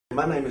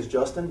My name is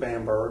Justin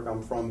Bamberg.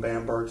 I'm from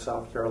Bamberg,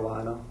 South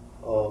Carolina.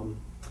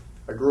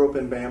 I grew up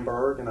in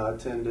Bamberg and I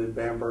attended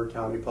Bamberg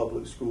County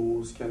Public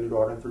Schools,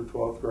 kindergarten through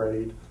 12th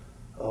grade.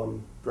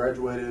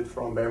 Graduated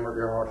from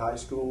Bamberg High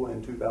School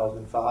in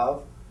 2005,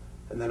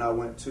 and then I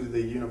went to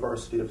the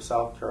University of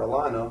South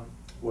Carolina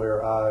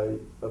where I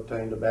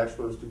obtained a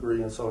bachelor's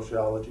degree in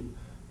sociology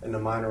and a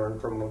minor in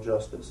criminal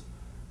justice.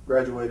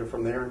 Graduated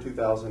from there in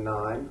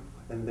 2009,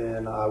 and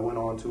then I went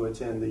on to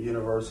attend the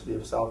University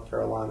of South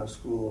Carolina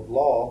School of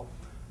Law,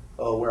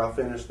 where I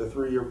finished the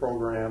 3-year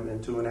program in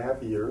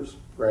 2.5 years,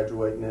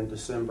 graduating in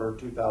December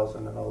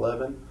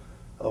 2011.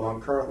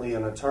 I'm currently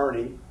an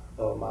attorney.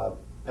 I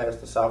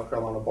passed the South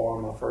Carolina bar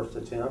on my first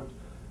attempt,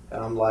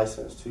 and I'm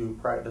licensed to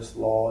practice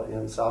law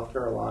in South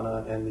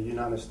Carolina and the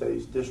United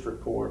States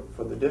District Court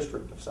for the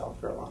District of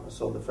South Carolina,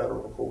 so the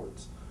federal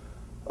courts.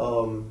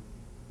 I'm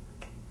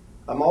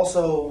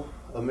also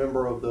a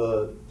member of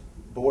the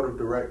Board of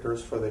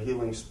Directors for the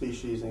Healing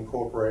Species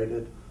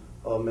Incorporated.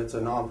 It's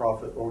a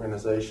nonprofit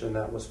organization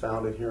that was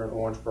founded here in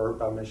Orangeburg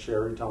by Ms.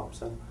 Sherry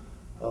Thompson.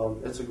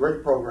 It's a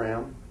great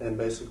program and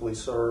basically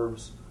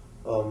serves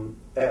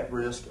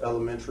at-risk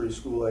elementary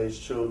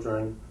school-age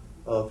children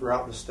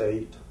throughout the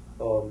state,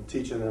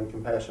 teaching them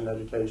compassion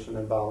education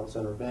and violence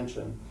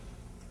intervention.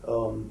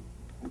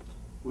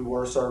 We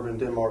were serving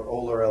Denmark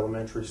Oler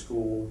Elementary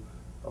School.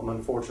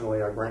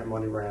 Unfortunately, our grant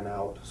money ran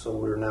out, so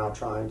we're now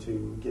trying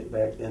to get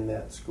back in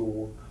that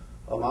school.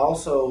 I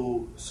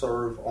also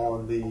serve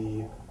on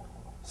the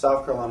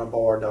South Carolina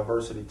Bar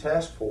Diversity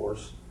Task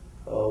Force,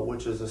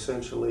 which is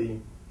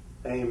essentially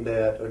aimed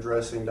at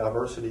addressing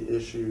diversity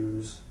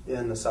issues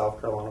in the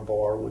South Carolina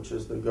Bar, which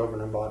is the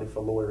governing body for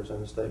lawyers in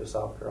the state of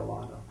South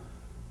Carolina.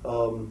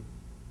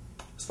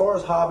 As far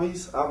as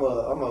hobbies,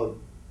 I'm a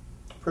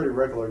pretty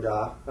regular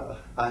guy.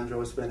 I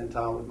enjoy spending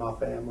time with my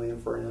family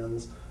and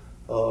friends.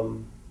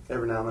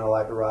 Every now and then I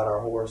like to ride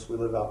our horse. We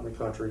live out in the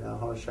country now,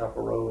 Hunter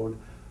Chapel Road,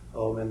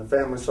 in the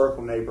Family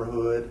Circle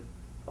neighborhood.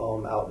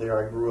 Out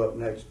there, I grew up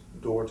next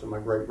door to my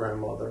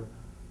great-grandmother.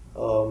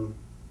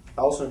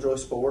 I also enjoy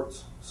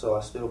sports, so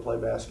I still play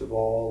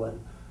basketball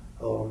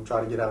and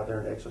try to get out there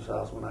and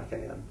exercise when I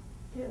can.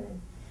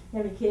 Good. You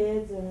have any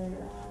kids or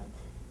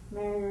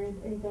married,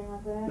 anything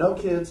like that? No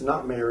kids,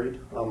 not married.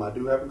 I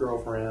do have a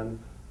girlfriend.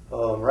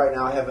 Right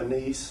now I have a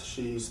niece.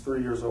 She's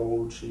 3 years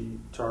old. She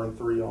turned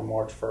 3 on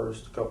March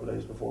 1st, a couple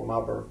days before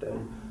my birthday.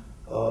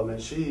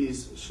 And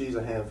she's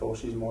a handful.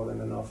 She's more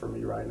than enough for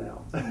me right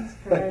now. That's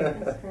great.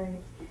 That's great.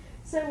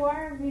 So why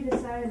have you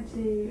decided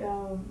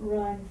to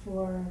run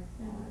for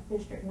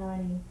District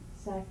 90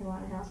 South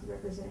Carolina House of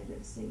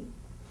Representatives seat?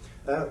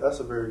 That's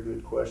a very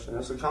good question.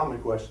 It's a common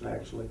question,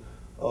 actually.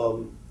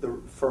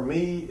 For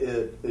me,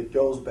 it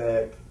goes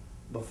back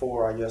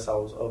before I guess I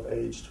was of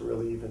age to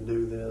really even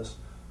do this.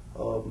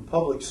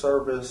 Public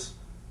service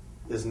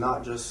is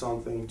not just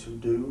something to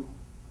do.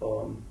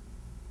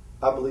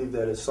 I believe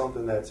that it's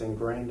something that's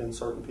ingrained in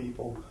certain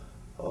people.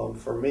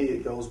 For me,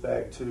 it goes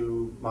back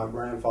to my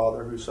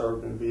grandfather who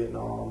served in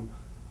Vietnam.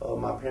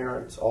 My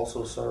parents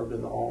also served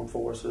in the armed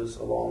forces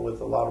along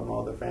with a lot of my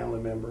other family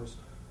members.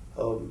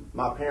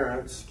 My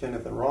parents,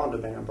 Kenneth and Rhonda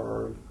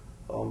Bamberg,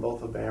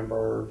 both of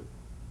Bamberg,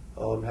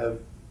 have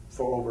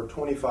for over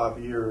 25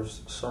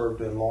 years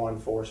served in law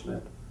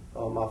enforcement.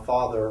 My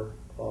father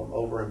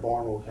over in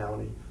Barnwell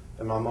County,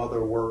 and my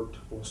mother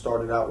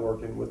started out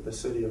working with the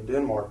City of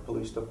Denmark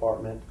Police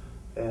Department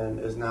and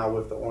is now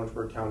with the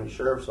Orangeburg County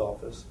Sheriff's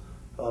Office.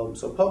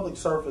 So public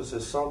service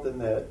is something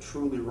that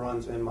truly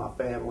runs in my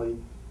family.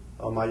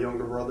 My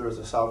younger brother is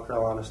a South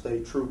Carolina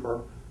State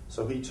Trooper,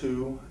 so he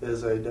too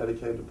is a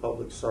dedicated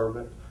public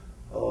servant.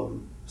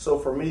 So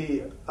for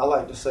me, I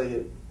like to say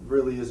it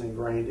really is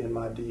ingrained in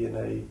my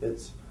DNA.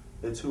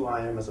 It's who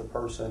I am as a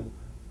person.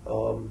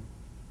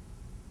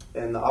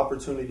 And the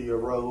opportunity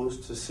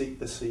arose to seek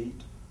the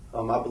seat.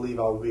 I believe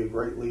I will be a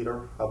great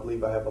leader. I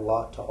believe I have a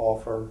lot to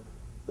offer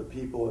the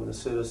people and the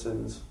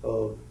citizens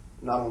of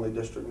not only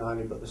District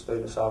 90 but the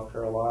state of South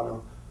Carolina.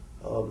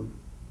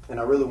 And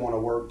I really want to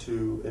work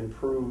to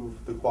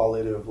improve the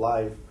quality of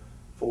life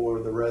for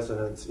the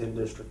residents in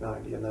District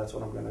 90, and that's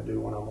what I'm going to do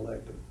when I'm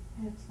elected.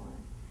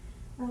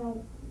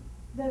 Excellent.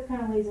 That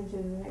kind of leads into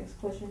the next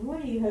question.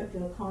 What do you hope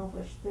to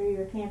accomplish through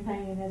your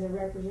campaign as a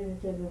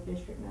representative of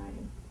District 90?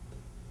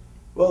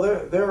 Well,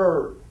 there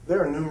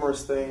are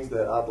numerous things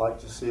that I'd like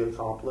to see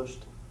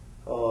accomplished.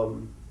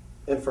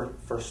 And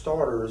for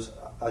starters,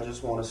 I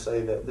just want to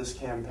say that this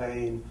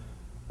campaign,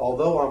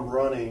 although I'm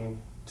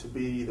running to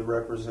be the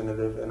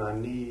representative and I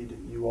need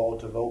you all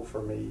to vote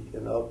for me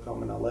in the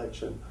upcoming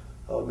election,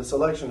 this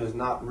election is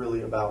not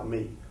really about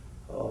me.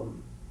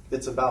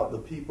 It's about the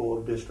people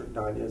of District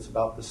 90. It's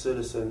about the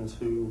citizens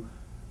who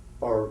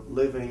are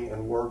living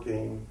and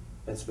working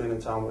and spending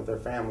time with their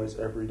families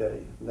every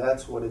day.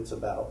 That's what it's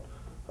about.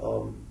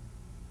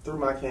 Through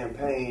my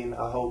campaign,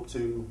 I hope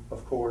to,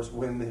 of course,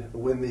 win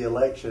the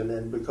election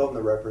and become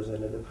the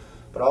representative,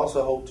 but I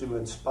also hope to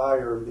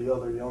inspire the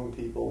other young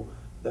people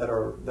that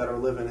are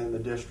living in the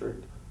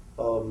district.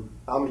 I'm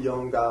a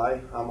young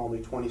guy. I'm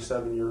only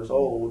 27 years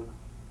old,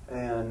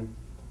 and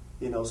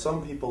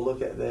some people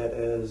look at that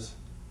as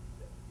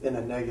in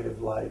a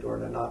negative light or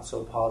in a not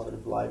so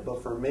positive light.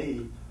 But for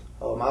me,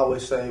 I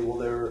always say,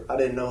 well, I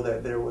didn't know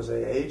that there was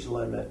an age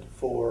limit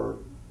for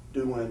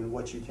doing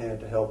what you can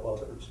to help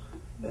others,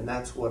 and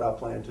that's what I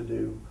plan to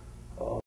do